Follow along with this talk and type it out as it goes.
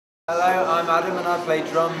Hello, I'm Adam and I play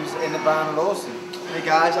drums in the band Lawson. Hey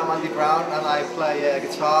guys, I'm Andy Brown and I play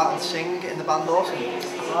guitar and sing in the band Lawson.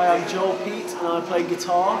 Hi, I'm Joel Pete and I play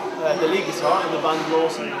guitar, the lead guitar in the band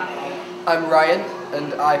Lawson. I'm Ryan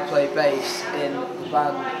and I play bass in the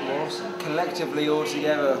band Lawson. Collectively, all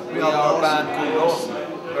together, we are a band called Lawson.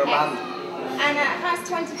 We're a band. And how's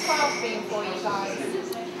 2012 been for you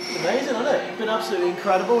guys? Amazing, hasn't it? It's been absolutely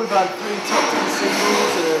incredible. We've had 3 top 10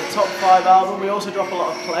 singles and a top 5 album. We also drop a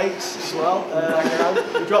lot of plates as well.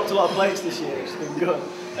 We dropped a lot of plates this year, it's been good.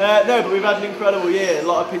 No, but we've had an incredible year. A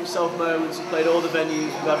lot of pinch self moments. We've played all the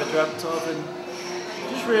venues we've ever dreamt of, and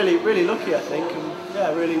just really, really lucky, I think. And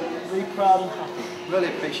yeah, really, really proud and happy. Really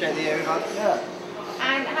appreciate the year we've had. Yeah.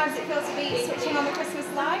 And how does it feel to be switching on the Christmas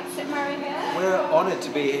lights at Merry Hill? We're honoured to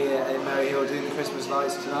be here in Merry Hill doing the Christmas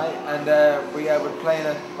lights tonight, and we're playing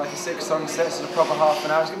a 6-song set, so a proper half an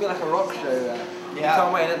hour. It's going to be like a rock show there. We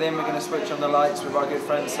can't wait, and at the end we're going to switch on the lights with our good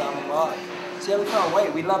friends Sam and Mark. So yeah, we can't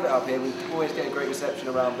wait. We love it up here. We always get a great reception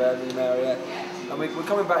around Birmingham area. And we're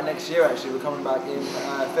coming back next year actually. We're coming back in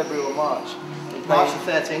February or March. March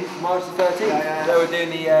the 13th. March the 13th. Yeah. So we're doing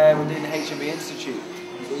the H&B Institute.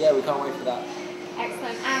 So yeah, we can't wait for that.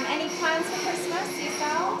 Excellent. Any plans for Christmas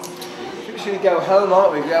yourselves? I think we should go home,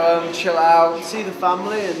 aren't we? Go home, chill out. See the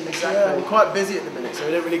family, and yeah, we're quite busy at the minute, so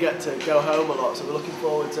we don't really get to go home a lot. So we're looking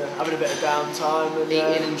forward to having a bit of downtime and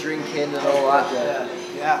Eating and drinking and all that.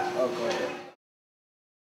 Yeah. Oh god.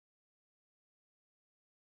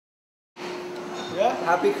 Yeah.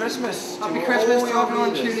 Happy Christmas. Happy Christmas to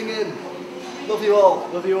everyone tuning in. Love you all.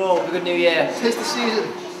 Love you all. Have a good New Year. Tis the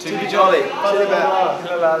season. To be jolly. La,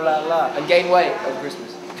 la, la, la. And gain weight over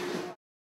Christmas.